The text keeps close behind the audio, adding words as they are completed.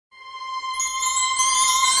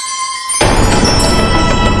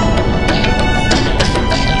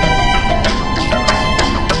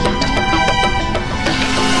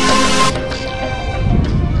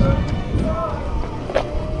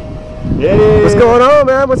What's going on,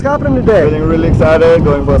 man? What's happening today? Feeling really excited,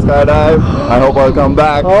 going for a skydive. I hope I'll come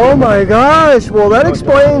back. Oh my gosh. Well, that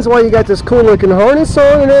explains why you got this cool looking harness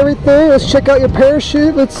on and everything. Let's check out your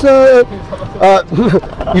parachute. Let's, you don't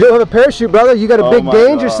have a parachute, brother. You got a big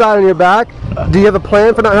danger sign on your back. Do you have a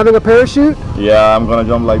plan for not having a parachute? Yeah, I'm gonna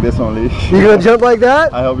jump like this only. You're gonna jump like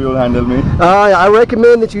that? I hope you'll handle me. I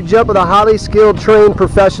recommend that you jump with a highly skilled, trained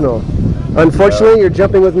professional. Unfortunately, you're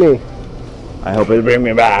jumping with me. I hope it'll bring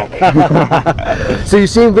me back. So you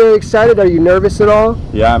seem very excited. Are you nervous at all?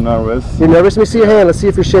 Yeah, I'm nervous. You're nervous? Let me see your hand. Let's see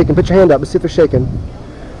if you're shaking. Put your hand up. Let's see if you're shaking.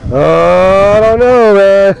 Oh, I don't know,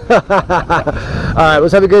 man. All right,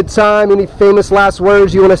 let's have a good time. Any famous last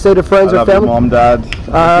words you want to say to friends or family? Mom, Dad.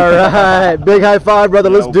 All right, big high five,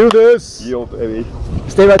 brother. Let's do this. Yo, baby.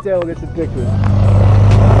 Stay right there. We'll get some pictures.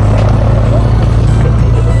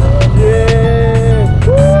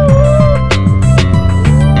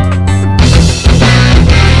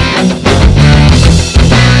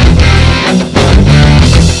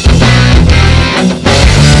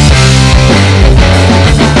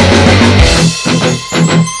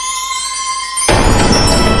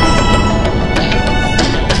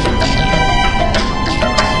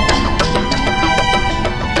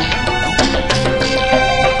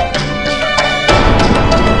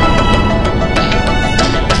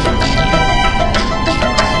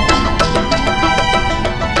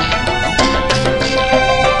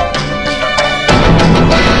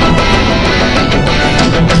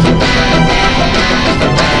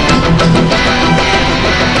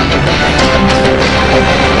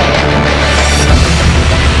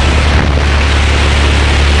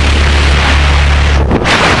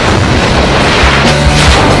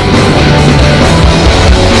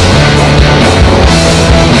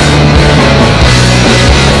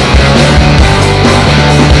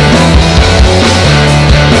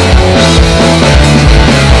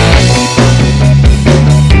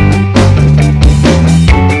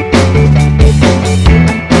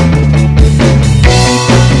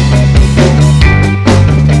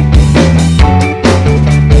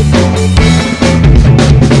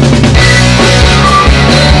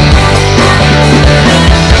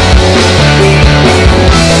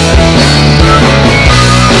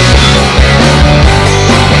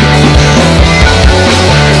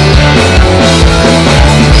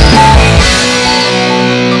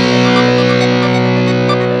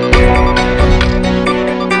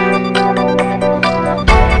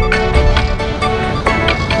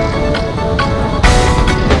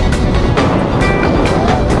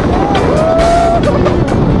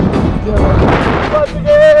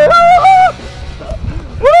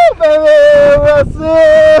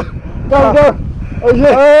 Go. Oh, yeah.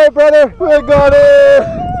 All right, brother. We got it.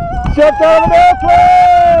 Jumped out of an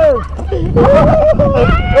airplane.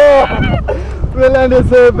 We landed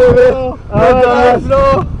safe, baby.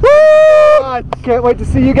 Can't wait to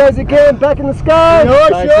see you guys again back in the sky.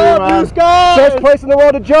 Blue sky. Best place in the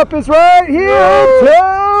world to jump is right here in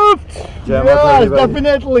Taft. Yes,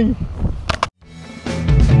 definitely.